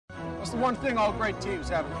What's the one thing all great teams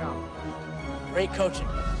have in common? Great coaching.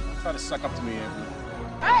 Try to suck up to me, Avery.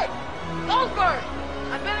 Hey! Goldberg!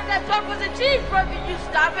 I bet if that talk was a cheeseburger, you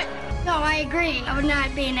stop it! No, I agree. I would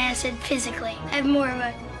not be an acid physically. I have more of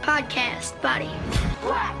a podcast body.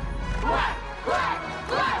 Quack! Quack! Quack!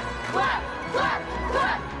 Quack! Quack! Quack!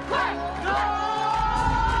 Quack! Quack! No!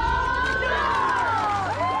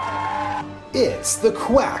 No! It's the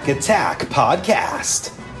Quack Attack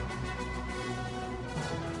Podcast.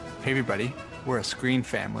 Hey everybody, we're a screen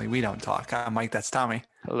family. We don't talk. I'm Mike, that's Tommy.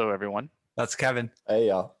 Hello everyone. That's Kevin. Hey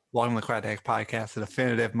y'all. Welcome to the Quack Attack Podcast, the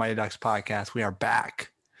definitive Mighty Ducks podcast. We are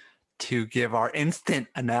back to give our instant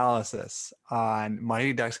analysis on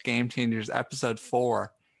Mighty Ducks Game Changers episode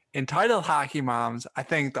 4, entitled Hockey Moms. I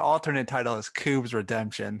think the alternate title is Coob's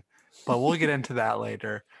Redemption, but we'll get into that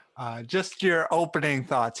later. Just your opening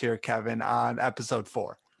thoughts here, Kevin, on episode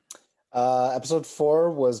 4. Episode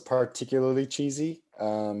 4 was particularly cheesy.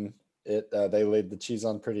 They laid the cheese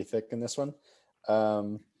on pretty thick in this one.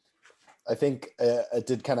 I think it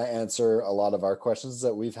did kind of answer a lot of our questions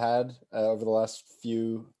that we've had over the last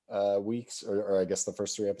few weeks, or I guess the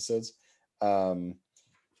first 3 episodes.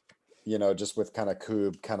 Just with kind of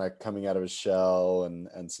Coob kind of coming out of his shell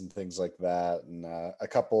and some things like that, and a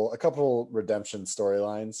couple redemption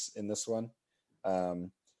storylines in this one.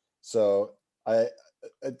 So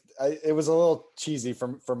it was a little cheesy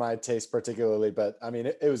for my taste particularly, but I mean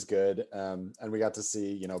it was good. And we got to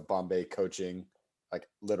see Bombay coaching, like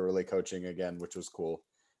literally coaching again, which was cool.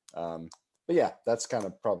 But yeah, that's kind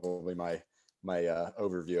of probably my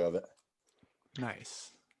overview of it. Nice.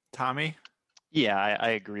 Tommy? Yeah,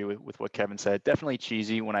 I agree with what Kevin said. Definitely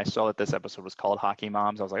cheesy. When I saw that this episode was called Hockey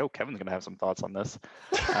Moms, I was like, oh, Kevin's gonna have some thoughts on this.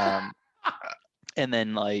 And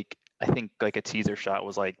then I think a teaser shot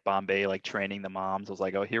was like Bombay training the moms. I was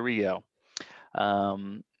like, oh, here we go.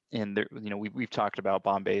 And there, we've talked about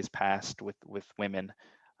Bombay's past with women,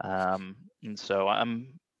 and so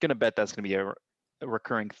I'm gonna bet that's gonna be a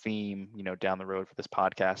recurring theme, down the road for this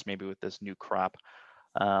podcast, maybe with this new crop.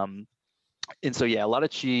 And so yeah, a lot of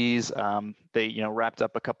cheese. They wrapped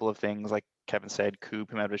up a couple of things, like Kevin said,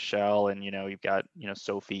 Coop him out of his shell, and you've got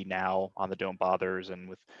Sophie now on the Don't Bothers, and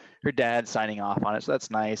with her dad signing off on it, so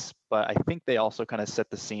that's nice. But I think they also kind of set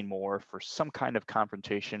the scene more for some kind of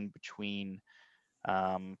confrontation between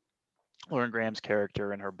Lauren Graham's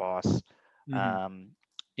character and her boss. Mm-hmm.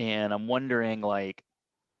 And I'm wondering,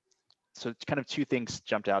 so it's kind of 2 things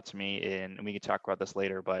jumped out to me, and we can talk about this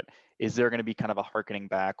later, but is there going to be kind of a hearkening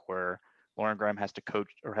back where Lauren Graham has to coach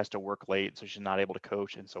or has to work late, so she's not able to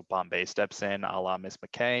coach, and so Bombay steps in a la Miss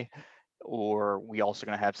McKay? Or we also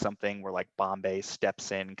going to have something where Bombay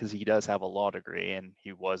steps in because he does have a law degree and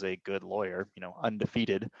he was a good lawyer,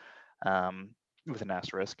 undefeated, with an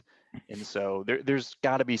asterisk. And so there's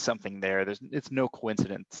got to be something there. It's no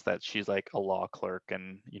coincidence that she's a law clerk,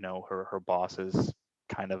 and her boss is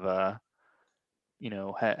kind of a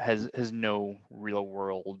has no real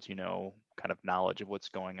world kind of knowledge of what's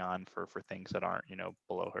going on for things that aren't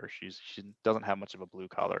below her. She doesn't have much of a blue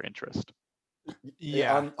collar interest.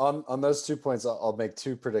 Yeah. On those 2 points, I'll make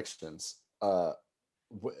 2 predictions.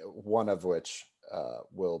 One of which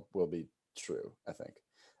will be true, I think.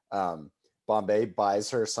 Bombay buys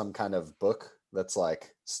her some kind of book that's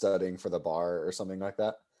studying for the bar or something like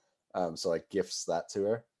that. So gifts that to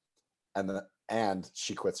her, and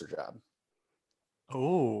she quits her job.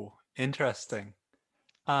 Oh, interesting.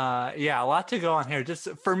 Yeah, a lot to go on here. Just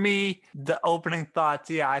for me, the opening thoughts,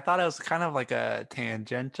 I thought it was kind of like a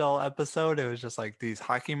tangential episode. It was just these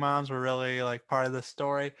hockey moms were really part of the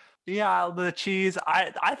story. Yeah, the cheese.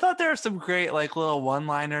 I thought there were some great little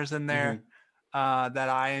one-liners in there. Mm-hmm. That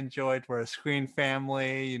I enjoyed. We're a screen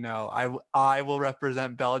family. I will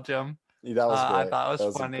represent Belgium. Yeah, that was great. I thought it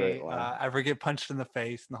was funny. Ever get punched in the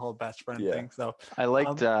face and the whole best friend thing. So I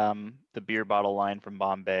liked the beer bottle line from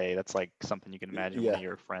Bombay. That's something you can imagine one of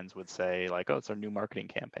your friends would say, oh, it's our new marketing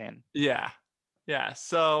campaign. Yeah.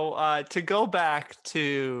 So to go back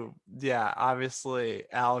to, obviously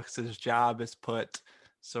Alex's job is put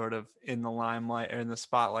sort of in the limelight or in the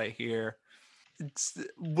spotlight here. It's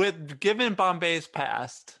given Bombay's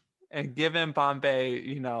past and given Bombay,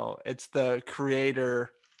 it's the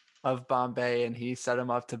creator of Bombay, and he set him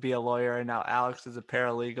up to be a lawyer, and now Alex is a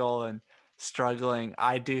paralegal and struggling.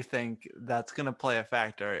 I do think that's going to play a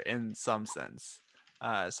factor in some sense.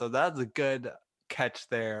 So that's a good catch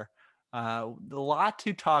there. A lot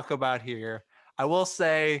to talk about here. I will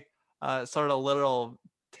say, sort of a little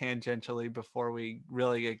tangentially before we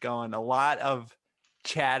really get going, a lot of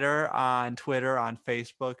chatter on Twitter, on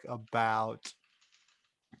Facebook about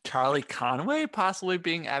Charlie Conway possibly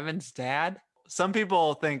being Evan's dad. Some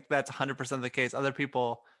people think that's 100% the case. Other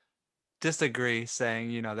people disagree,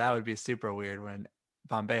 saying, that would be super weird when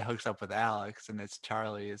Bombay hooks up with Alex and it's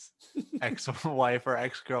Charlie's ex-wife or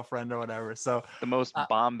ex-girlfriend or whatever. So The most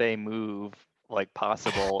Bombay move like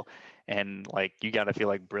possible. And like you got to feel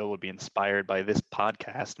like Brill would be inspired by this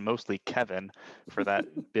podcast, mostly Kevin, for that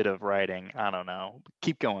bit of writing. I don't know.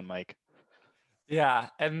 Keep going, Mike. yeah.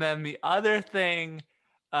 And then the other thing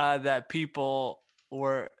that people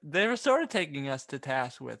they were sort of taking us to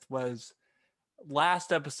task with was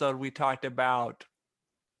last episode we talked about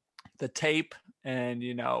the tape and,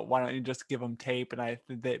 why don't you just give them tape? And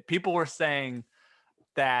that people were saying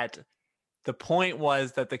that the point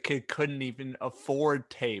was that the kid couldn't even afford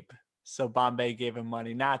tape. So Bombay gave him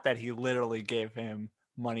money, not that he literally gave him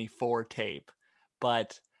money for tape,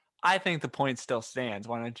 but I think the point still stands.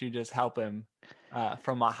 Why don't you just help him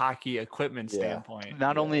from a hockey equipment standpoint?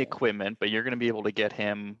 Not only equipment, but you're going to be able to get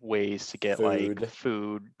him ways to get like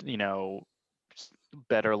food,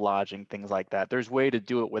 better lodging, things like that. There's a way to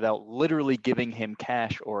do it without literally giving him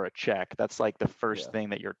cash or a check. That's like the first thing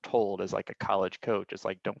that you're told as like a college coach. It's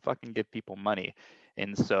like, don't fucking give people money.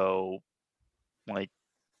 And so like,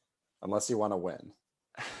 unless you want to win.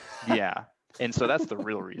 Yeah. And so that's the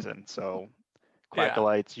real reason. So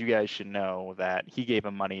Quackalites, you guys should know that he gave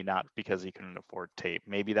him money not because he couldn't afford tape.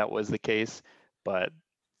 Maybe that was the case, but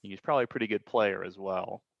he's probably a pretty good player as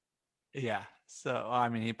well. Yeah. So, I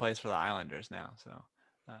mean, he plays for the Islanders now. So,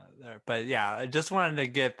 but yeah, I just wanted to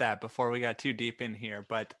get that before we got too deep in here.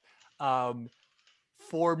 But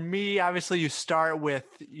for me, obviously, you start with,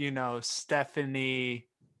 Stephanie,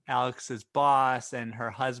 Alex's boss, and her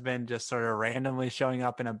husband just sort of randomly showing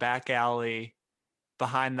up in a back alley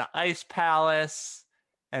behind the Ice Palace.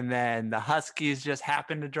 And then the Huskies just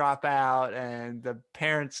happen to drop out, and the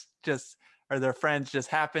parents or their friends just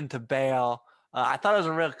happen to bail. I thought it was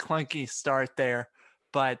a real clunky start there,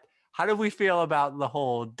 but how do we feel about the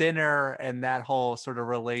whole dinner and that whole sort of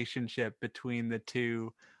relationship between the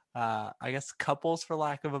two, I guess, couples, for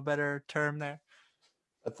lack of a better term there?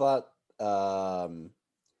 I thought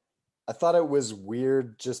it was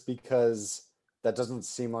weird just because that doesn't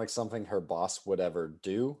seem like something her boss would ever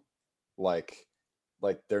do. Like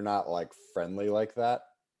they're not like friendly like that,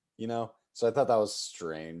 So I thought that was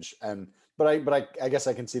strange. But I guess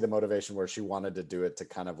I can see the motivation where she wanted to do it to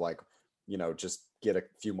kind of like, just get a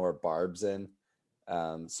few more barbs in.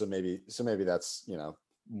 So maybe that's,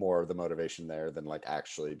 more of the motivation there than like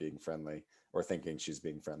actually being friendly or thinking she's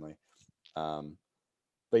being friendly.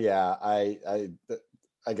 But yeah,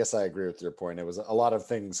 I guess I agree with your point. It was a lot of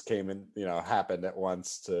things came in, happened at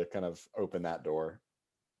once to kind of open that door.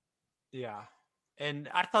 Yeah. And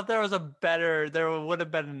I thought there would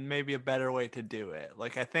have been maybe a better way to do it.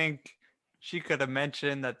 Like, I think she could have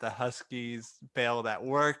mentioned that the Huskies bailed at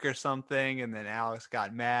work or something, and then Alex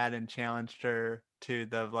got mad and challenged her to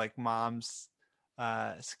the like mom's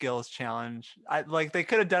skills challenge. They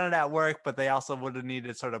could have done it at work, but they also would have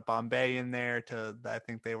needed sort of Bombay in there I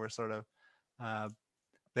think they were sort of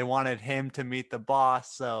they wanted him to meet the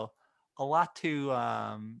boss. So a lot to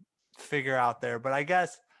figure out there, but I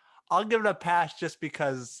guess I'll give it a pass just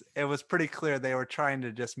because it was pretty clear they were trying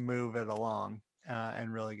to just move it along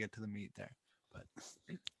and really get to the meat there. But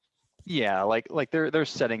yeah, like they're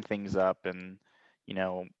setting things up, and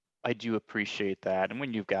I do appreciate that. And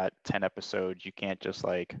when you've got 10 episodes, you can't just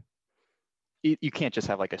you can't just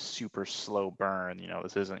have like a super slow burn.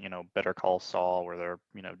 This isn't Better Call Saul where they're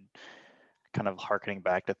kind of harkening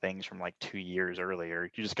back to things from like 2 years earlier.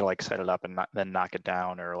 You just gotta like set it up and then knock it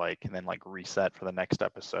down, or and then like reset for the next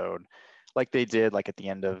episode, like they did like at the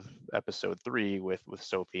end of episode 3 with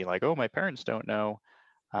Sophie, like, oh, my parents don't know.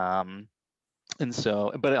 And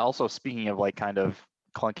so, but also speaking of like kind of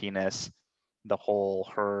clunkiness, the whole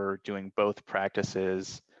her doing both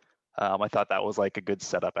practices, I thought that was like a good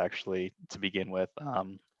setup actually to begin with.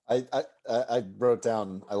 I wrote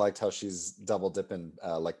down, I liked how she's double dipping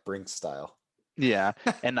like Brink style. Yeah.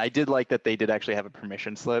 And I did like that they did actually have a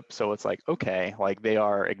permission slip. So it's like, okay, like they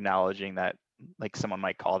are acknowledging that like someone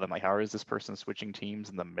might call them like, how is this person switching teams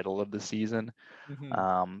in the middle of the season?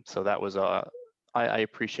 mm-hmm. So that was I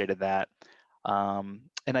appreciated that. And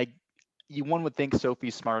one would think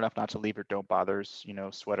Sophie's smart enough not to leave her don't bothers,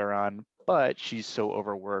 sweater on, but she's so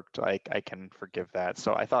overworked. I can forgive that.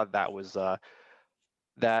 So I thought that was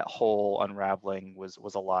that whole unraveling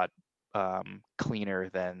was a lot cleaner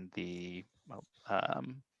than the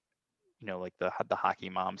like the hockey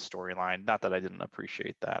mom storyline. Not that I didn't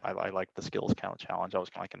appreciate that. I liked the skills count challenge. That was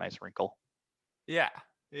kind of like a nice wrinkle. Yeah.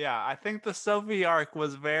 I think the Sophie arc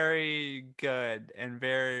was very good and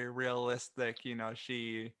very realistic.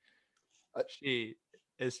 She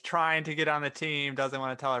is trying to get on the team, doesn't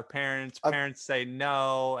want to tell her parents. Parents say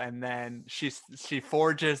no, and then she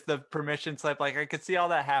forges the permission slip. Like I could see all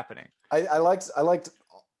that happening. I liked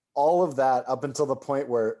all of that up until the point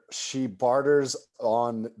where she barters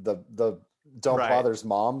on the Don't Bother's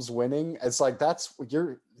mom's winning. It's like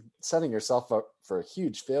you're setting yourself up for a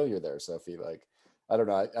huge failure there, Sophie. Like I don't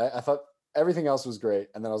know. I thought everything else was great,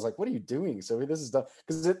 and then I was like, "What are you doing, Sophie? This is dumb."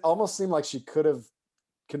 Because it almost seemed like she could have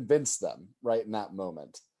convinced them right in that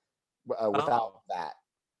moment without that.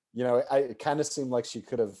 It kind of seemed like she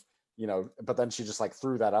could have, but then she just like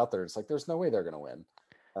threw that out there. It's like there's no way they're gonna win,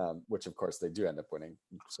 which of course they do end up winning.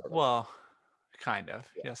 Sort of. Well, kind of.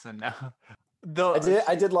 Yeah. Yes and no.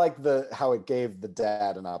 I did like how it gave the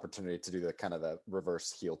dad an opportunity to do the kind of the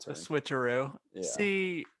reverse heel turn, the switcheroo. Yeah.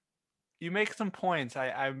 See, you make some points.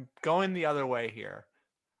 I'm going the other way here.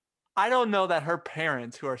 I don't know that her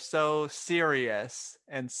parents, who are so serious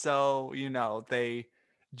and so,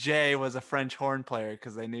 Jay was a French horn player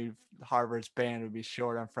because they knew Harvard's band would be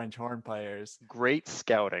short on French horn players. Great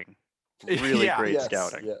scouting. Really great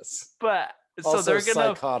scouting. Yes. But also so they're going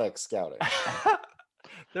to psychotic scouting.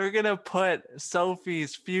 They're going to put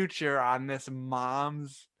Sophie's future on this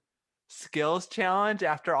mom's skills challenge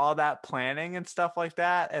after all that planning and stuff like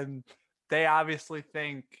that. And they obviously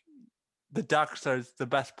think the Ducks are the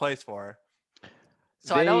best place for her.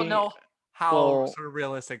 So I don't know how sort of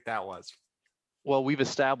realistic that was. Well, we've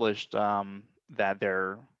established that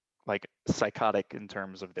they're like psychotic in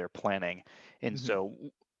terms of their planning. And so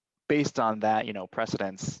based on that,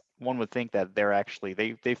 precedence, one would think that they're actually,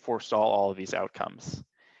 they foresaw all of these outcomes.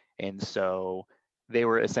 And so they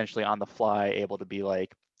were essentially on the fly able to be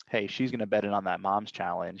like, hey, she's going to bet in on that mom's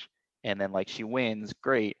challenge. And then like she wins,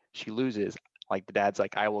 great. She loses. Like the dad's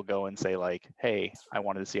like, I will go and say like, hey, I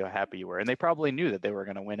wanted to see how happy you were. And they probably knew that they were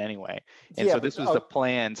going to win anyway. And so this was the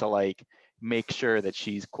plan to like make sure that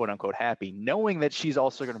she's quote unquote happy, knowing that she's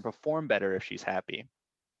also going to perform better if she's happy.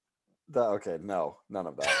 Okay, no, none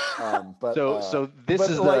of that. But so this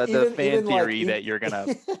is the fan theory that you're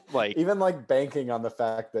gonna like. Even like banking on the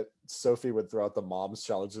fact that Sophie would throw out the mom's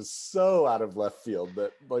challenge is so out of left field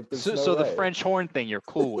that like. So the French horn thing you're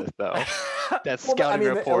cool with though. That's scouting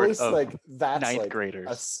report at least, of like that's ninth like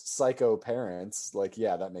graders. A psycho parents, like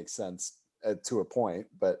that makes sense to a point,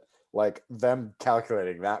 but like them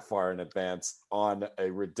calculating that far in advance on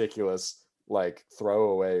a ridiculous like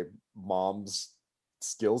throwaway mom's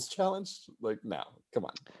skills challenge, like no, come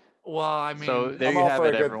on. Well, I mean, so there I'm you all have for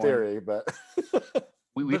it, a good everyone. theory, but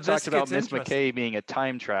we talked about Miss McKay being a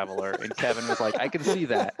time traveler, and Kevin was like, I can see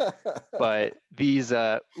that, but these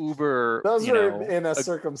uber those are in a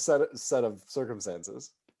set of circumstances.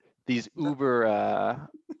 These uber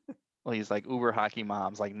these like uber hockey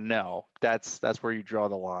moms, like no, that's where you draw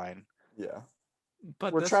the line. Yeah,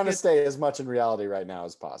 but we're trying to stay as much in reality right now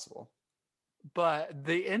as possible. But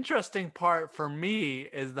the interesting part for me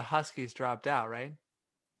is the Huskies dropped out, right?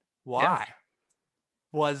 Why? Yeah.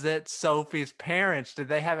 Was it Sophie's parents? Did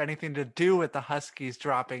they have anything to do with the Huskies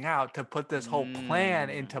dropping out to put this whole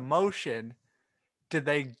plan into motion? Did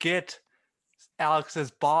they get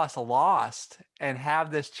Alex's boss lost and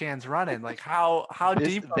have this chance running? Like how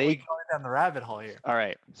deep are we going down the rabbit hole here? All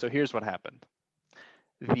right. So here's what happened.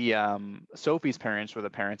 The Sophie's parents were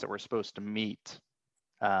the parents that were supposed to meet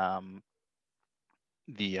Lauren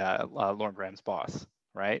Graham's boss,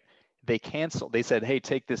 right? They canceled. They said, hey,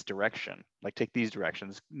 take this direction, like take these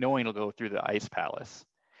directions, knowing it'll go through the Ice Palace.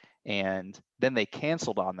 And then they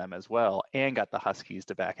canceled on them as well and got the Huskies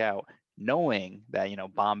to back out, knowing that,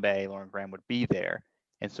 Bombay, Lauren Graham would be there.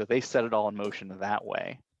 And so they set it all in motion that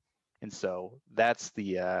way. And so that's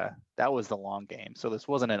that was the long game. So this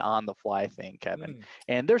wasn't an on the fly thing, Kevin.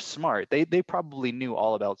 And they're smart. They probably knew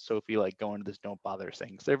all about Sophie, like going to this Don't Bother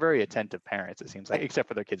things. They're very attentive parents, it seems like, except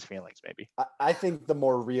for their kids' feelings, maybe. I think the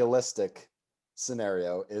more realistic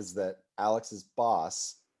scenario is that Alex's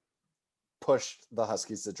boss pushed the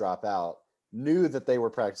Huskies to drop out, knew that they were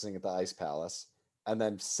practicing at the Ice Palace, and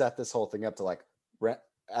then set this whole thing up to like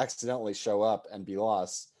accidentally show up and be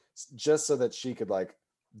lost just so that she could like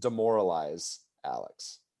demoralize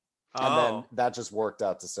Alex. And then that just worked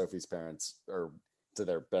out to Sophie's parents or to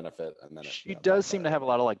their benefit. And then she does seem to have a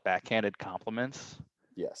lot of like backhanded compliments.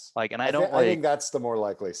 Yes. Like, and I think that's the more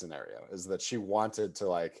likely scenario, is that she wanted to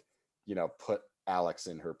like, put Alex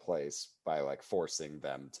in her place by like forcing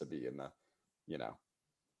them to be in the,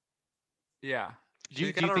 Yeah. Do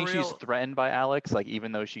you think she's threatened by Alex? Like,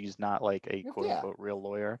 even though she's not like a quote unquote real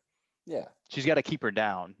lawyer? Yeah. She's got to keep her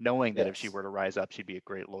down, knowing that if she were to rise up, she'd be a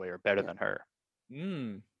great lawyer, better than her. I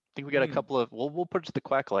think we got a couple of, we'll put it to the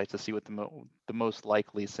quack lights to see what the most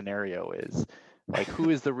likely scenario is. Like,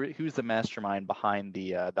 who's the mastermind behind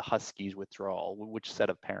the Huskies withdrawal? Which set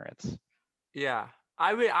of parents? Yeah.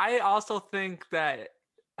 I also think that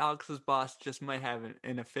Alex's boss just might have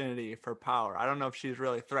an affinity for power. I don't know if she's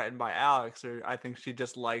really threatened by Alex, or I think she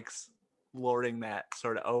just likes lording that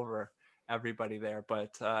sort of over everybody there.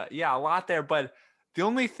 But yeah, a lot there. But the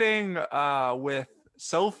only thing with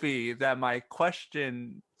Sophie that my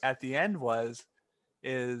question at the end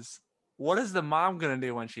is what is the mom going to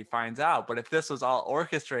do when she finds out? But if this was all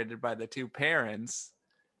orchestrated by the two parents,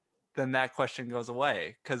 then that question goes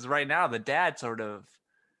away. Because right now the dad sort of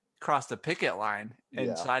crossed the picket line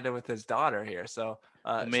and sided with his daughter here. So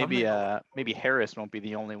maybe Harris won't be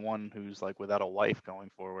the only one who's like without a wife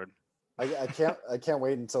going forward. I can't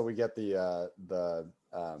wait until we get the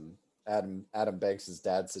Adam Banks'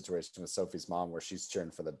 dad situation with Sophie's mom, where she's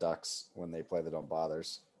cheering for the Ducks when they play the Don't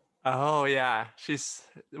Bothers. Oh yeah, she's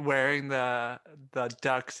wearing the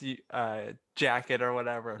Ducks jacket or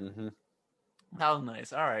whatever. Mm-hmm. That was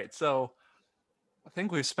nice. All right, so I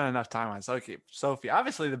think we've spent enough time on Sophie.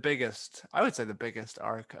 Obviously, I would say the biggest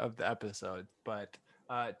arc of the episode, but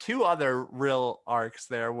two other real arcs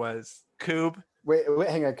there was Coob. Wait,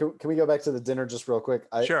 hang on. Can we go back to the dinner just real quick?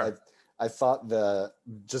 Sure. I thought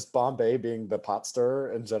just Bombay being the pot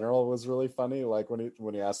stirrer in general was really funny. Like when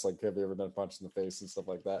he asked, like, have you ever been punched in the face and stuff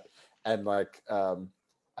like that? And like,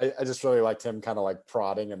 I just really liked him kind of like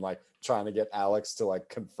prodding and like trying to get Alex to like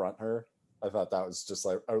confront her. I thought that was just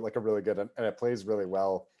like a really good, and it plays really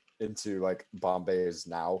well into like Bombay's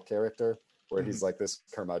now character, where he's like this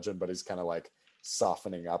curmudgeon, but he's kind of like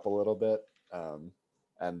softening up a little bit,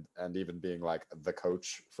 and even being like the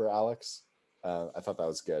coach for Alex. I thought that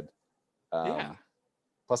was good. Yeah.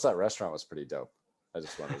 Plus, that restaurant was pretty dope. I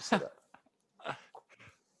just wanted to say that.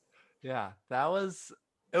 Yeah,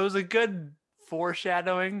 it was a good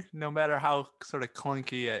foreshadowing. No matter how sort of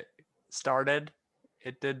clunky it started,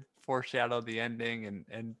 it did foreshadow the ending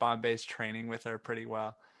and Bombay's training with her pretty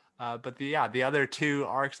well. But the other two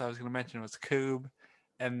arcs I was going to mention was Coob,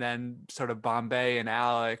 and then sort of Bombay and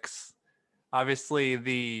Alex. Obviously,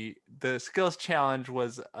 the skills challenge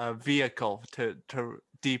was a vehicle to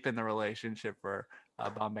deepen the relationship for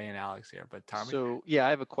Bombay and Alex here. But Tommy? So yeah,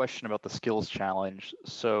 I have a question about the skills challenge.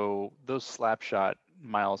 So those slapshot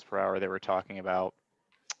miles per hour they were talking about,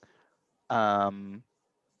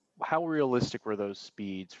 how realistic were those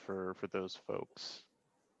speeds for those folks?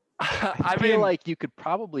 I feel like you could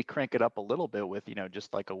probably crank it up a little bit with,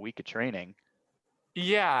 just like a week of training.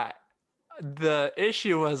 Yeah. The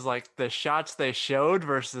issue was like the shots they showed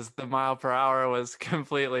versus the mile per hour was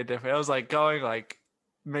completely different. It was like going like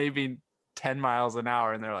maybe 10 miles an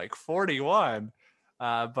hour and they're like 41.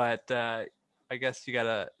 But I guess you got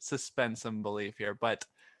to suspend some belief here. But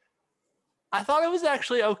I thought it was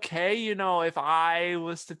actually okay. If I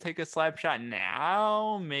was to take a slap shot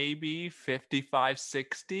now, maybe 55,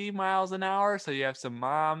 60 miles an hour. So you have some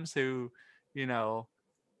moms who,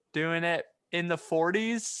 doing it in the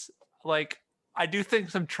 40s. Like, I do think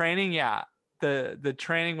some training, the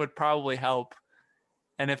training would probably help.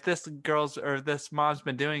 And if this mom's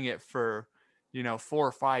been doing it for, 4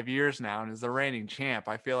 or 5 years now and is the reigning champ,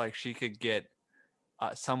 I feel like she could get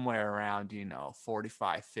somewhere around,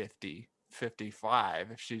 45, 50.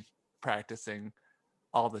 55 if she's practicing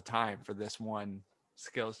all the time for this one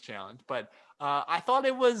skills challenge. But I thought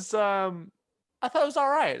it was all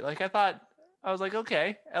right. Like I was like,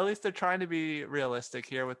 okay, at least they're trying to be realistic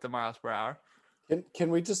here with the miles per hour.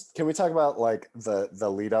 Can we talk about like the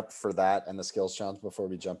lead up for that and the skills challenge before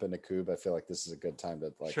we jump into Coob? I feel like this is a good time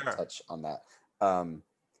to touch on that.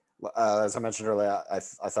 As I mentioned earlier, I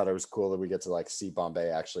thought it was cool that we get to like see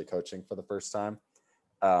Bombay actually coaching for the first time.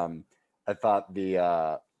 I thought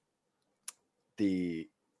the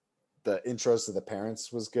intros to the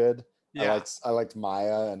parents was good. Yeah. I liked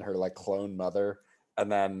Maya and her like clone mother,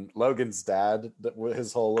 and then Logan's dad.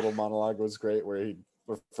 His whole little monologue was great, where he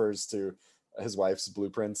refers to his wife's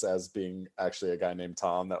blueprints as being actually a guy named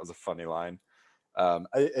Tom. That was a funny line. I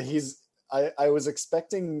was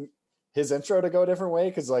expecting his intro to go a different way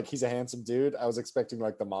because like he's a handsome dude. I was expecting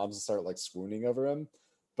like the moms to start like swooning over him,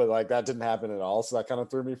 but like that didn't happen at all. So that kind of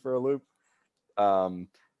threw me for a loop.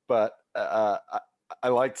 But I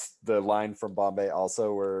liked the line from Bombay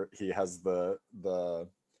also where he has the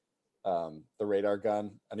radar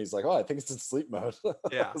gun and he's like, oh, I think it's in sleep mode.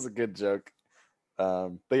 Yeah. That was a good joke.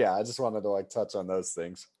 But yeah, I just wanted to like touch on those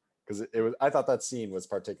things because I thought that scene was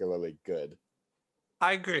particularly good.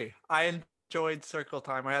 I agree. I enjoyed circle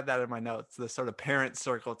time. I had that in my notes. The sort of parent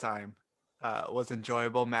circle time was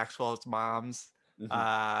enjoyable. Maxwell's moms,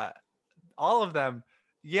 all of them.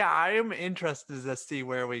 Yeah, I am interested to see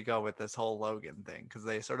where we go with this whole Logan thing because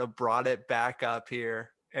they sort of brought it back up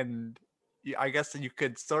here, and I guess you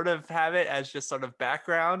could sort of have it as just sort of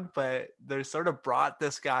background, but they sort of brought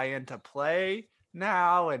this guy into play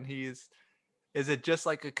now, and is it just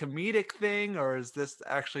like a comedic thing, or is this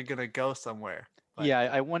actually going to go somewhere? But Yeah,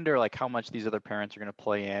 I wonder like how much these other parents are going to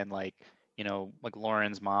play in, like, like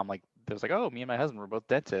Lauren's mom, like there's like, oh, me and my husband were both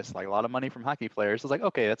dentists, like a lot of money from hockey players. It's like,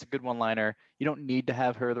 okay, that's a good one-liner. You don't need to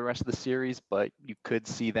have her the rest of the series, but you could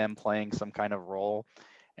see them playing some kind of role.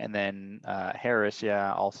 And then Harris,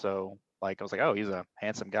 yeah, also like I was like, oh, he's a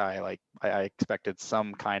handsome guy. Like I expected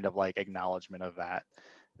some kind of like acknowledgement of that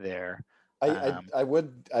there. I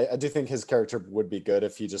do think his character would be good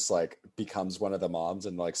if he just like becomes one of the moms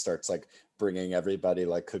and like starts like bringing everybody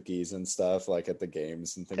like cookies and stuff like at the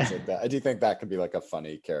games and things like that. I do think that could be like a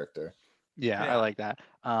funny character. Yeah, I like that.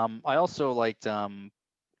 I also liked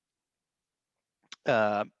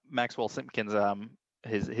Maxwell Simpkins,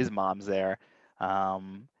 his mom's there,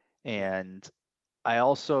 and I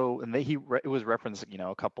also it was referenced,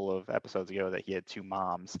 a couple of episodes ago that he had two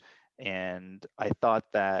moms, and I thought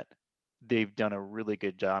that they've done a really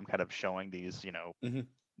good job kind of showing these,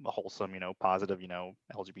 wholesome, positive,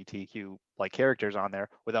 LGBTQ like characters on there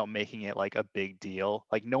without making it like a big deal.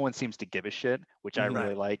 Like no one seems to give a shit, which I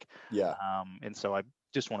really like. Yeah. And so I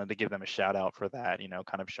just wanted to give them a shout out for that,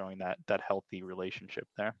 kind of showing that healthy relationship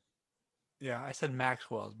there. yeah, I said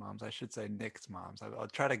Maxwell's moms. I should say Nick's moms. I'll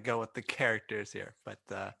try to go with the characters here, but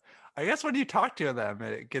I guess when you talk to them,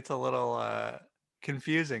 it gets a little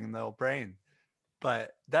confusing in the old brain.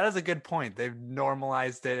 But that is a good point. They've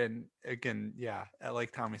normalized it, and again, yeah,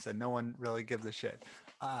 like Tommy said, no one really gives a shit.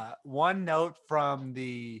 One note from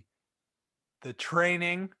the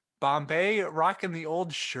training: Bombay rocking the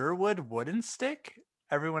old Sherwood wooden stick.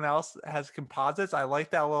 Everyone else has composites. I like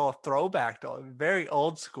that little throwback, to very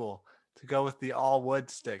old school, to go with the all wood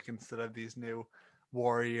stick instead of these new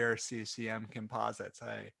Warrior CCM composites.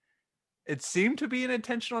 It seemed to be an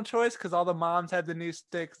intentional choice because all the moms had the new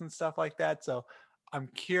sticks and stuff like that. So I'm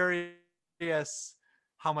curious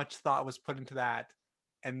how much thought was put into that.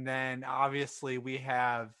 And then obviously we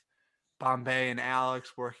have Bombay and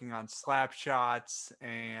Alex working on slap shots,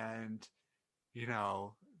 and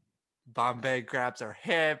Bombay grabs her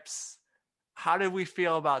hips. How did we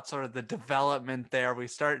feel about sort of the development there? Are we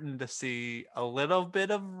starting to see a little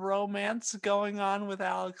bit of romance going on with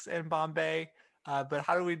Alex and Bombay? But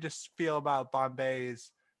how do we just feel about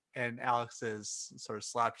Bombay's and Alex's sort of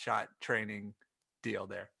slap shot training deal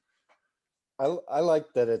there? I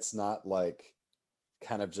like that it's not like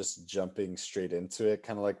kind of just jumping straight into it,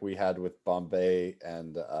 kind of like we had with Bombay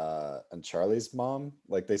and Charlie's mom.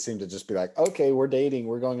 Like they seem to just be like, okay, we're dating,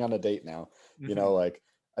 we're going on a date now. Like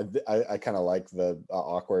I kind of like the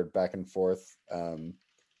awkward back and forth,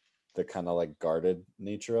 the kind of like guarded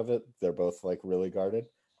nature of it. They're both like really guarded.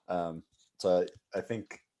 So I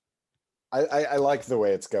think I like the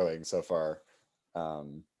way it's going so far,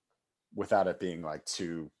 without it being like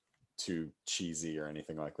too cheesy or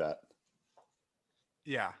anything like that.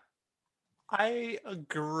 Yeah, I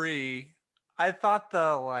agree. I thought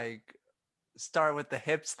the like start with the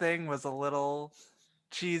hips thing was a little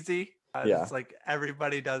cheesy. Yeah. It's like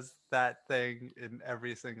everybody does that thing in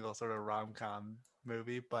every single sort of rom-com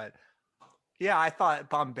movie. But yeah, I thought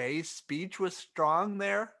Bombay's speech was strong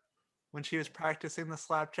there when she was practicing the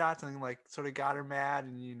slap shots and like sort of got her mad,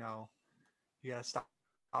 and you gotta stop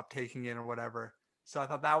taking it or whatever. So I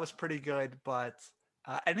thought that was pretty good. But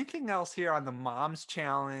anything else here on the mom's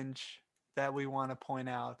challenge that we want to point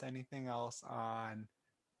out? Anything else on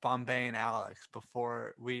Bombay and Alex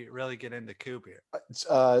before we really get into Coop here?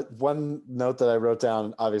 One note that I wrote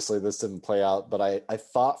down, obviously this didn't play out, but I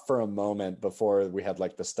thought for a moment before we had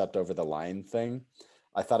like the stepped over the line thing,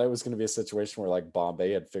 I thought it was going to be a situation where like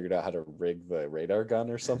Bombay had figured out how to rig the radar gun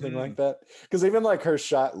or something like that. Because even like her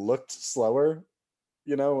shot looked slower,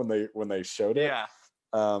 when they showed it. Yeah.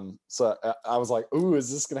 So I was like, ooh,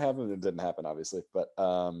 is this going to happen? It didn't happen, obviously. But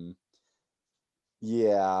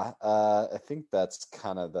yeah, I think that's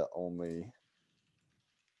kind of the only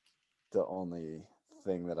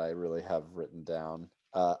thing that I really have written down.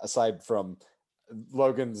 Aside from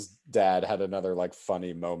Logan's dad had another like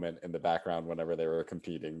funny moment in the background whenever they were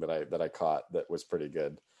competing that I caught that was pretty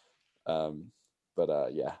good.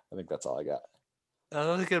 But yeah, I think that's all I got. That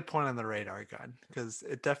was a good point on the radar gun, because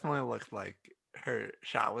it definitely looked like her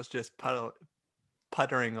shot was just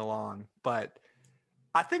puttering along. But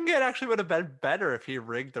I think it actually would have been better if he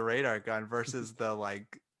rigged the radar gun versus the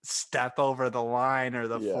like step over the line or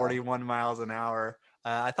the 41 miles an hour.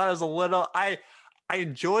 I thought it was a little. I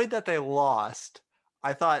enjoyed that they lost.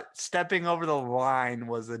 I thought stepping over the line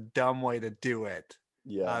was a dumb way to do it.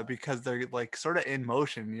 Yeah. Because they're like sort of in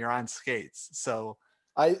motion. You're on skates, so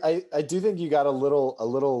I do think you got a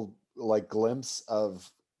little like glimpse of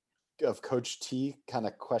Coach T kind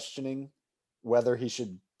of questioning whether he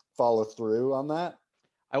should follow through on that.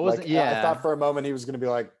 I wasn't. Like, yeah, I thought for a moment he was going to be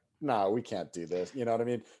like, "No, we can't do this." You know what I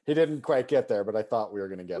mean? He didn't quite get there, but I thought we were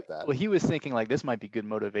going to get that. Well, he was thinking like this might be good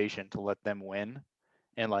motivation to let them win,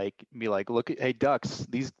 and like be like, look, hey Ducks,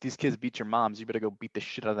 these kids beat your moms. You better go beat the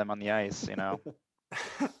shit out of them on the ice, you know.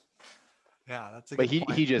 yeah, that's a But good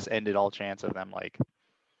point. he just ended all chance of them like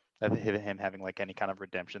of him having like any kind of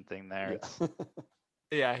redemption thing there. Yeah.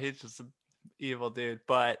 Yeah, he's just an evil dude.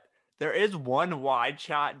 But there is one wide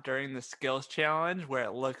shot during the skills challenge where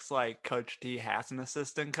it looks like Coach T has an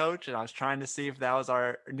assistant coach, and I was trying to see if that was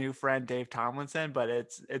our new friend Dave Tomlinson, but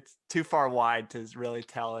it's too far wide to really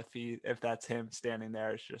tell if that's him standing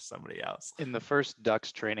there. It's just somebody else. In the first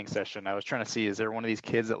Ducks training session, I was trying to see, is there one of these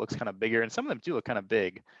kids that looks kind of bigger? And some of them do look kind of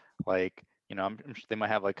big. Like, you know, I'm sure they might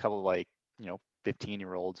have like a couple of like, you know,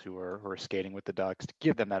 15-year-olds who are skating with the Ducks to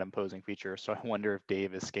give them that imposing feature. So I wonder if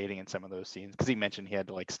Dave is skating in some of those scenes, because he mentioned he had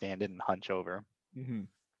to like stand in and hunch over. Mm-hmm.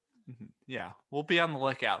 Mm-hmm. Yeah, we'll be on the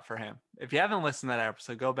lookout for him. If you haven't listened to that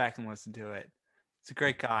episode, go back and listen to it. He's a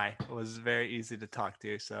great guy. It was very easy to talk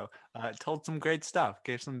to. So told some great stuff,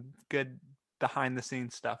 gave some good behind the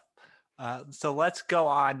scenes stuff. So let's go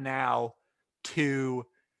on now to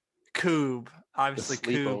Coob. Obviously,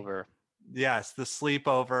 The sleepover. Yes, the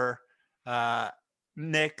sleepover.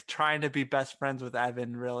 Nick trying to be best friends with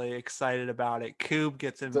Evan, really excited about it. Coob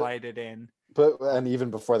gets invited in. But and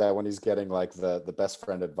even before that, when he's getting like the best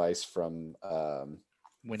friend advice from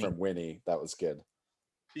Winnie, that was good.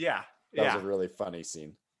 Yeah. That was a really funny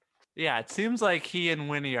scene. Yeah, it seems like he and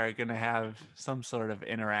Winnie are going to have some sort of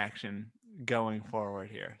interaction going forward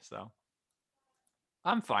here. So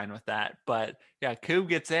I'm fine with that. But yeah, Coob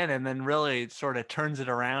gets in and then really sort of turns it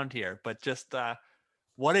around here. But just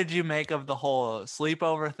what did you make of the whole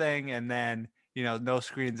sleepover thing? And then, you know, no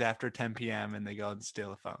screens after 10 p.m. and they go and steal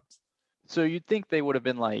the phones. So you'd think they would have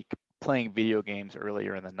been like playing video games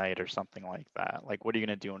earlier in the night or something like that. Like, what are you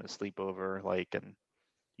going to do in a sleepover? Like, in,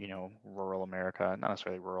 you know, rural America, not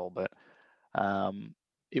necessarily rural, but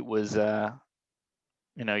it was,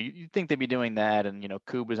 you know, you'd think they'd be doing that. And, you know,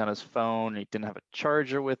 Coob was on his phone. He didn't have a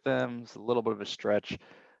charger with him. It's a little bit of a stretch.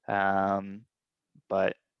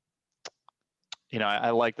 But, you know, I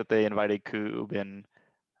like that they invited Coob, and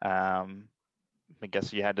I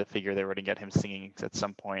guess you had to figure they were going to get him singing at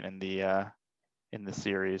some point in the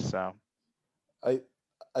series. So I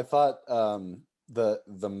thought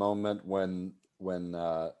the moment when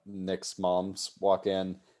Nick's moms walk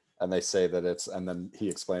in and they say that and then he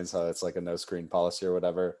explains how it's like a no screen policy or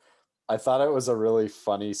whatever. I thought it was a really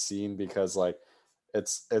funny scene because like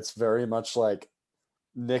it's very much like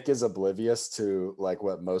Nick is oblivious to like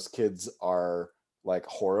what most kids are like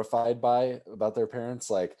horrified by about their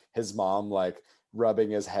parents, like his mom like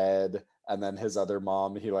rubbing his head, and then his other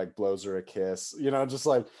mom, he like blows her a kiss, you know, just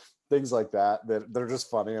like things like that they're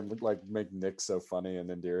just funny and like make Nick so funny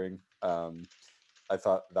and endearing. I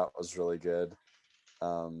thought that was really good.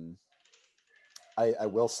 I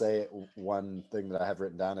will say one thing that I have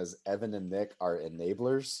written down is Evan and Nick are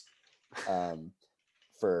enablers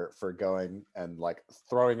for going and like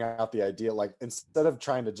throwing out the idea, like instead of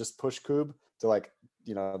trying to just push Coob to like,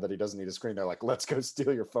 you know, that he doesn't need a screen, they're like, let's go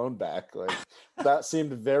steal your phone back. Like that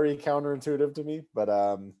seemed very counterintuitive to me, but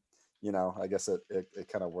you know, I guess it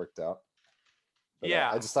kind of worked out. But,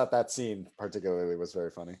 yeah, I just thought that scene particularly was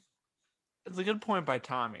very funny. It's a good point by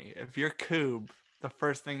Tommy. If you're Coob, the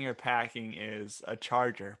first thing you're packing is a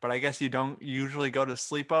charger, but I guess you don't usually go to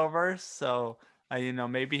sleepovers, so you know,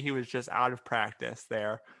 maybe he was just out of practice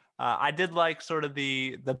there. I did like sort of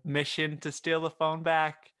the mission to steal the phone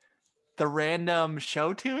back. The random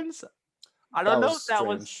show tunes. I don't know if that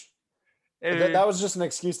was. That was just an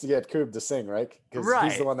excuse to get Coob to sing, right? Because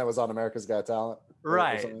right. He's the one that was on America's Got Talent.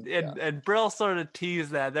 Right. And Brill sort of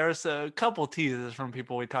teased that. There's a couple teases from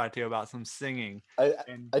people we talked to about some singing. I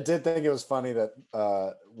did think it was funny that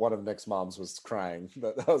one of Nick's moms was crying.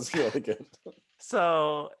 That was really good.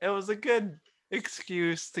 So it was a good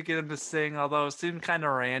excuse to get him to sing, although it seemed kind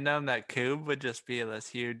of random that Coob would just be this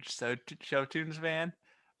huge show tunes fan.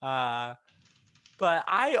 But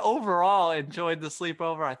I overall enjoyed the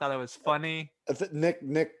sleepover. I thought it was funny.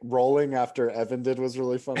 Nick rolling after Evan did was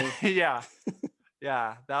really funny. Yeah,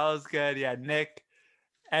 that was good. Yeah, Nick,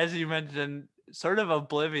 as you mentioned, sort of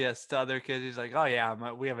oblivious to other kids. He's like, "Oh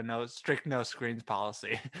yeah, we have a strict no screens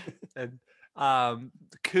policy." And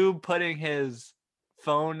Coob putting his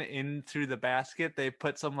phone in through the basket, they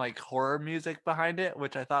put some like horror music behind it,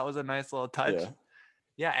 which I thought was a nice little touch.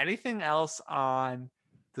 Yeah. Anything else on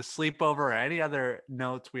the sleepover or any other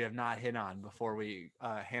notes we have not hit on before we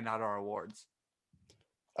hand out our awards?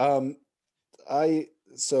 I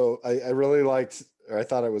really liked, or I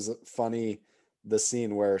thought it was funny, the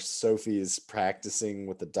scene where Sophie's practicing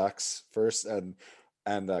with the Ducks first, and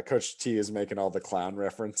Coach T is making all the clown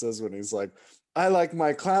references when he's like, I like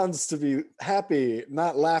my clowns to be happy,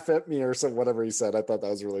 not laugh at me, or some whatever he said. I thought that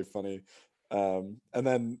was really funny. And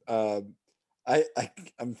then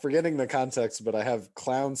I'm forgetting the context, but I have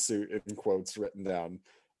clown suit in quotes written down.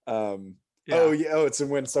 Oh, it's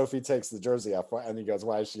when Sophie takes the jersey off and he goes,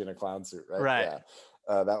 why is she in a clown suit? Right.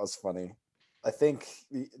 Yeah. That was funny. I think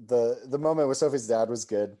the moment with Sophie's dad was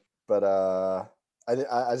good, but I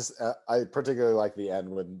particularly like the end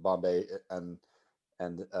when Bombay and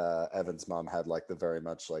Evan's mom had like the very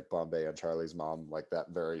much like Bombay and Charlie's mom, like that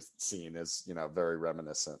very scene is, very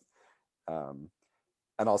reminiscent.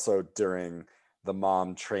 And also during the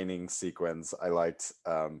mom training sequence, I liked,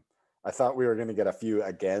 I thought we were going to get a few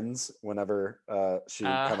agains whenever she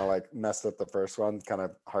kind of like messed with the first one, kind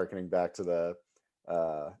of harkening back to the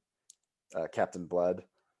Captain Blood.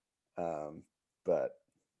 But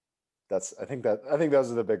I think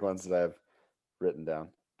those are the big ones that I've written down.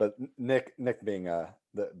 But Nick being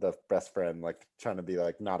the best friend, like trying to be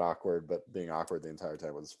like not awkward, but being awkward the entire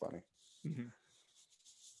time was funny. Mm-hmm.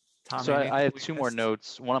 Tommy, so I have two more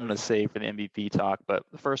notes. One I'm going to save for the MVP talk, but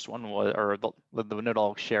the first one was, or the note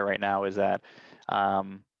I'll share right now is that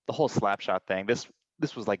the whole Slapshot thing.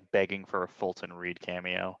 This was like begging for a Fulton Reed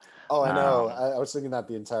cameo. Oh, I know. I was thinking that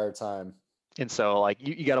the entire time. And so, like,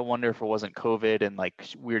 you got to wonder if it wasn't COVID and like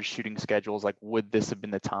weird shooting schedules. Like, would this have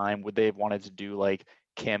been the time? Would they have wanted to do like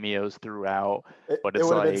cameos throughout? But it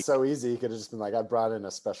would have been so easy. You could have just been like, I brought in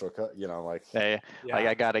a special, like, like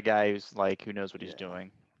I got a guy who's like, who knows what he's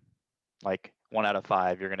doing. Like 1 out of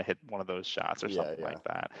 5, you're going to hit one of those shots or something like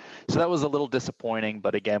that. So that was a little disappointing,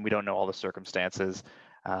 but again, we don't know all the circumstances.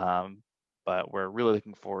 But we're really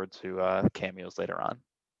looking forward to cameos later on.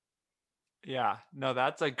 Yeah, no,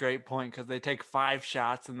 that's a great point because they take 5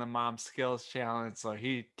 shots in the mom skills challenge. So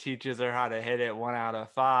he teaches her how to hit it 1 out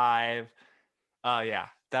of 5. Yeah,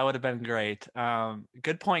 that would have been great.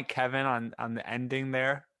 Good point, Kevin, on the ending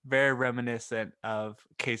there. Very reminiscent of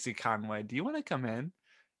Casey Conway. Do you want to come in?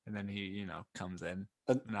 And then he, comes in.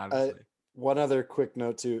 And obviously. One other quick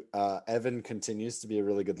note too. Evan continues to be a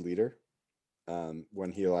really good leader.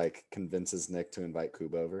 When he like convinces Nick to invite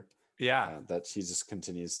Coob over. Yeah. That he just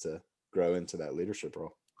continues to grow into that leadership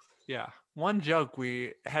role. Yeah. One joke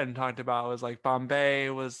we hadn't talked about was like Bombay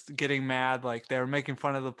was getting mad, like they were making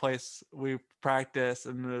fun of the place we practice,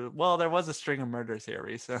 and there was a string of murders here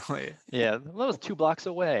recently. Yeah, that was 2 blocks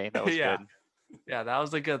away. That was good. Yeah, that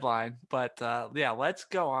was a good line. But let's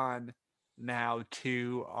go on now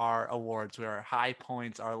to our awards. We are high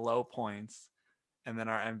points, our low points, and then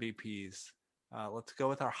our MVPs. Let's go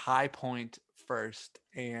with our high point first,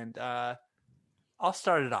 and I'll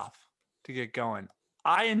start it off to get going.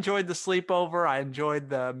 I enjoyed the sleepover. I enjoyed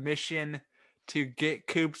the mission to get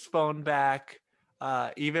Coop's phone back,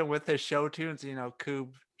 even with his show tunes.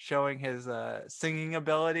 Coop showing his singing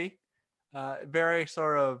ability, very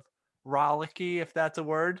sort of rollicky, if that's a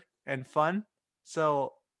word, and fun.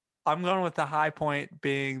 So I'm going with the high point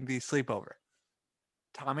being the sleepover.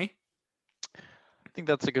 Tommy? I think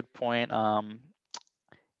that's a good point.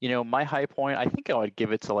 My high point, I think I would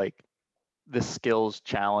give it to like the skills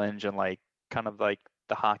challenge and like kind of like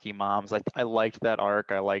the hockey moms. I liked that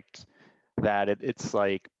arc. I liked that it's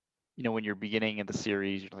like, when you're beginning in the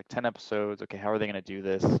series, you're like 10 episodes. Okay, how are they going to do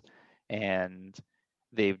this? And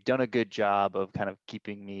they've done a good job of kind of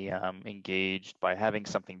keeping me engaged by having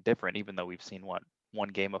something different, even though we've seen one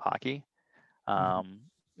game of hockey,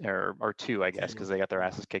 or 2, I guess, because they got their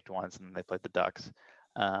asses kicked once and they played the Ducks.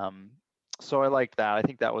 So I liked that. I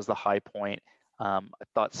think that was the high point. I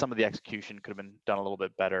thought some of the execution could have been done a little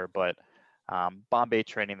bit better, but Bombay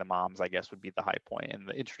training the moms, I guess, would be the high point, and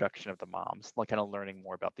the introduction of the moms, like kind of learning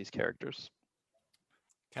more about these characters.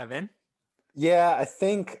 Kevin? Yeah, I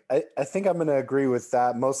think I'm going to agree with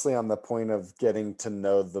that, mostly on the point of getting to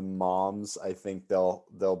know the moms. I think they'll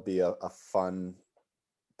be a fun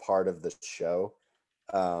part of the show.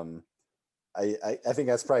 I think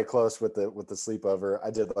that's probably close with the sleepover. I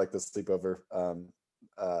did like the sleepover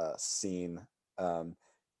scene. And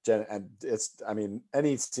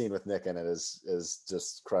any scene with Nick in it is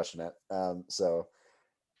just crushing it.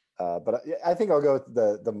 But I think I'll go with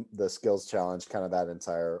the skills challenge, kind of that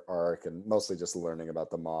entire arc, and mostly just learning about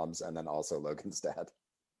the moms, and then also Logan's dad.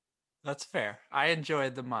 That's fair. I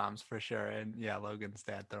enjoyed the moms for sure, and yeah, Logan's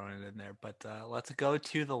dad throwing it in there. But let's go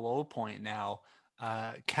to the low point now.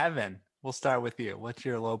 Kevin, we'll start with you. What's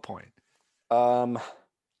your low point?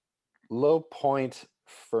 Low point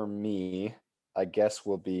for me, I guess,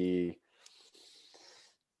 will be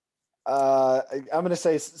I'm gonna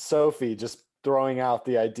say Sophie just throwing out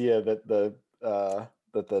the idea that the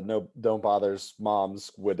no don't bother's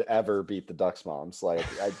moms would ever beat the Ducks moms. Like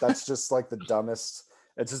that's just like the dumbest.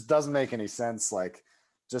 It just doesn't make any sense. Like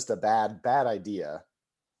just a bad idea.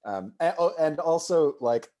 And also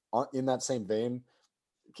like in that same vein,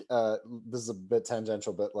 this is a bit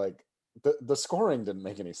tangential, but like the scoring didn't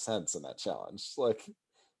make any sense in that challenge. Like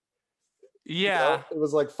Yeah, it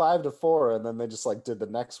was like 5-4, and then they just like did the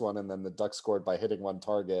next one, and then the Ducks scored by hitting one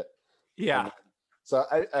target. yeah. And so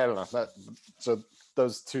I don't know. So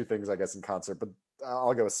those two things, I guess, in concert. But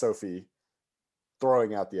I'll go with Sophie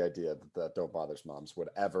throwing out the idea that Don't Bother's moms would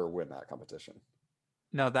ever win that competition.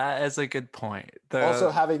 No, that is a good point.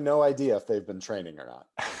 Also, having no idea if they've been training or not.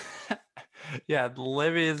 Yeah,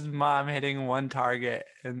 Livy's mom hitting one target,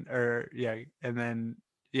 and then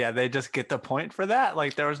they just get the point for that.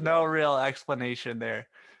 Like there was no real explanation there.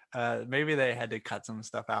 Maybe they had to cut some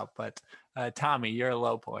stuff out. But Tommy, your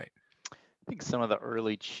low point. I think some of the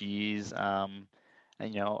early cheese, and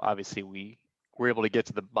obviously we were able to get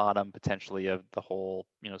to the bottom potentially of the whole,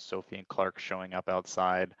 Sophie and Clark showing up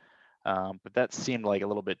outside, but that seemed like a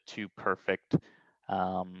little bit too perfect.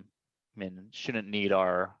 I mean, shouldn't need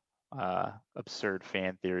our absurd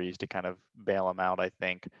fan theories to kind of bail them out, I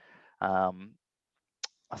think.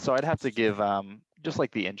 So I'd have to give, just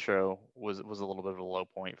like the intro was a little bit of a low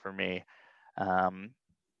point for me.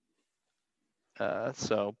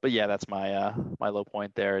 But yeah, that's my my low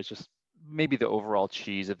point there. Is just maybe the overall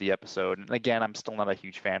cheese of the episode. And again, I'm still not a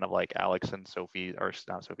huge fan of like Alex and Sophie, or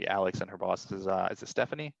not Sophie, Alex and her boss is it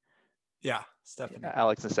Stephanie? Yeah, Stephanie.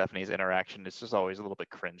 Alex and Stephanie's interaction is just always a little bit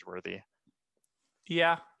cringeworthy.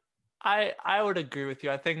 Yeah, I would agree with you.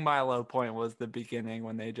 I think my low point was the beginning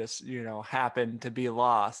when they just, happened to be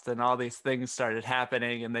lost and all these things started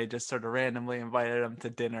happening and they just sort of randomly invited them to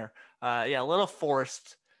dinner. A little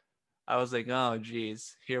forced. I was like, oh,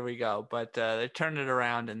 geez, here we go. But they turned it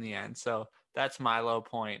around in the end. So that's my low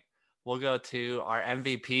point. We'll go to our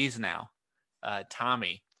MVPs now.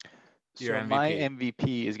 Tommy, your So MVP. my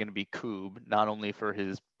MVP is going to be Koob, not only for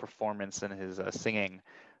his performance and his singing,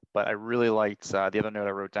 but I really liked the other note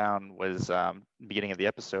I wrote down was beginning of the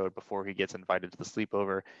episode before he gets invited to the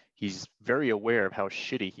sleepover. He's very aware of how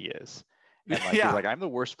shitty he is. And he's like, I'm the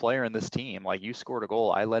worst player in this team. Like, you scored a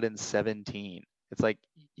goal. I let in 17. It's like,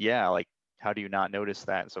 yeah, like, how do you not notice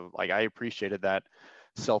that? So like, I appreciated that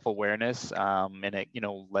self-awareness, and it,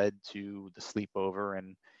 led to the sleepover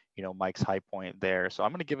and, Mike's high point there. So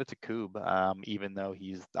I'm going to give it to Koob, even though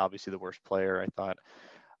he's obviously the worst player. I thought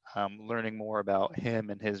learning more about him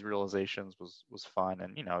and his realizations was fun.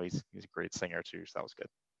 And, he's a great singer too. So that was good.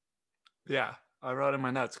 Yeah, I wrote in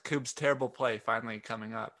my notes, Koob's terrible play finally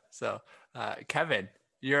coming up. So Kevin,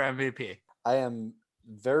 your MVP. I am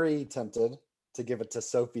very tempted to give it to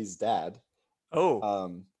Sophie's dad.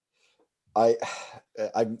 Oh,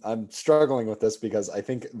 I'm struggling with this because I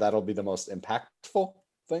think that'll be the most impactful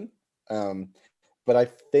thing. But I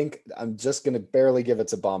think I'm just going to barely give it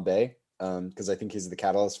to Bombay because I think he's the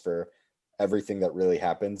catalyst for everything that really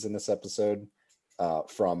happens in this episode,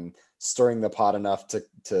 from stirring the pot enough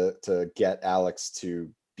to get Alex to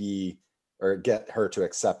be, or get her to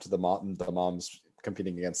accept the moms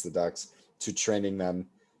competing against the Ducks, to training them,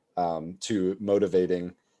 to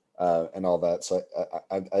motivating and all that. So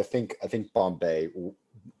I think Bombay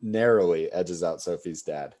narrowly edges out Sophie's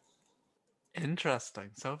dad.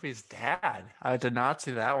 interesting. Sophie's dad. I did not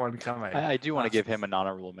see that one coming. I do want to give him an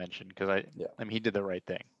honorable mention because I mean, he did the right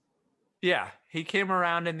thing. Yeah, he came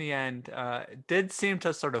around in the end. Did seem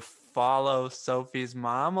to sort of follow Sophie's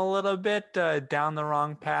mom a little bit down the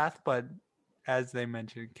wrong path, but as they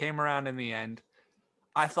mentioned, came around in the end.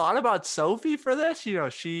 I thought about Sophie for this.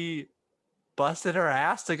 She busted her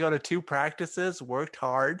ass to go to 2 practices, worked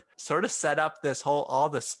hard, sort of set up this all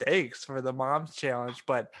the stakes for the mom's challenge.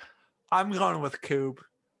 But I'm going with Koob.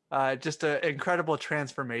 Just an incredible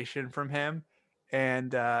transformation from him,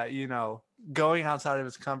 and going outside of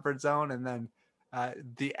his comfort zone, and then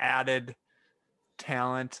the added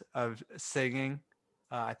talent of singing,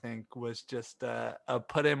 I think was just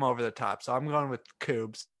put him over the top. So I'm going with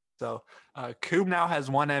Koob. So Koob now has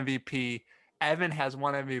 1 MVP, Evan has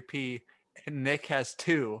 1 MVP, and Nick has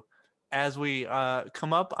 2. As we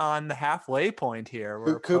come up on the halfway point here,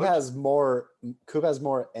 Koob has more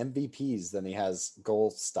MVPs than he has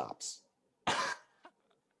goal stops.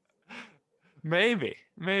 Maybe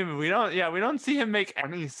we don't. Yeah, we don't see him make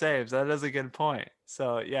any saves. That is a good point.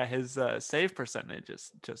 So yeah, his save percentage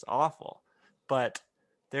is just awful. But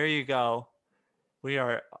there you go. We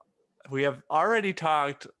have already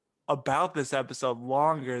talked about this episode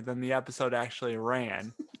longer than the episode actually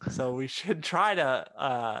ran. So we should try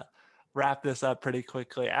to wrap this up pretty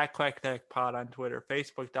quickly. At QuackTechPod on Twitter,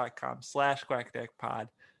 Facebook.com/QuackTechPod.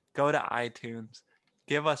 Go to iTunes,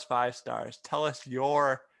 give us 5 stars, tell us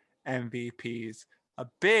your MVPs. A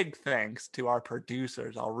big thanks to our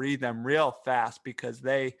producers. I'll read them real fast because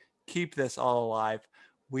they keep this all alive.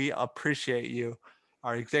 We appreciate you.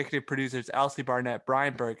 Our executive producers, Elsie Barnett,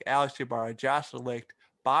 Brian Burke, Alex Jabara, Josh Licht,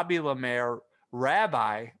 Bobby Lemaire,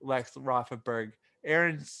 Rabbi Lex Rothenberg,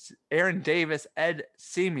 Aaron Davis, Ed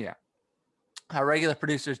Semia. Our regular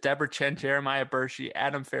producers, Deborah Chen, Jeremiah Bershi,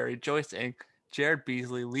 Adam Ferry, Joyce Ing, Jared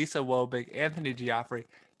Beasley, Lisa Wobig, Anthony Giaffrey,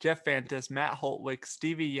 Jeff Fantas, Matt Holtwick,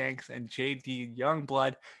 Stevie Yanks, and JD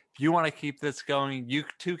Youngblood. If you want to keep this going, you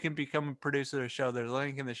too can become a producer of the show. There's a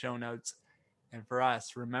link in the show notes. And for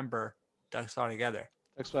us, remember, Ducks Fly Together.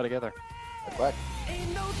 Ducks Fly Together. Quack.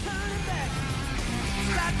 Ain't no turning back.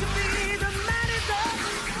 Got to be the man is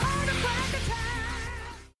up on the Quack Attack.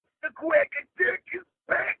 The Quack Attack is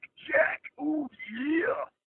back, Jack. Ooh, yeah.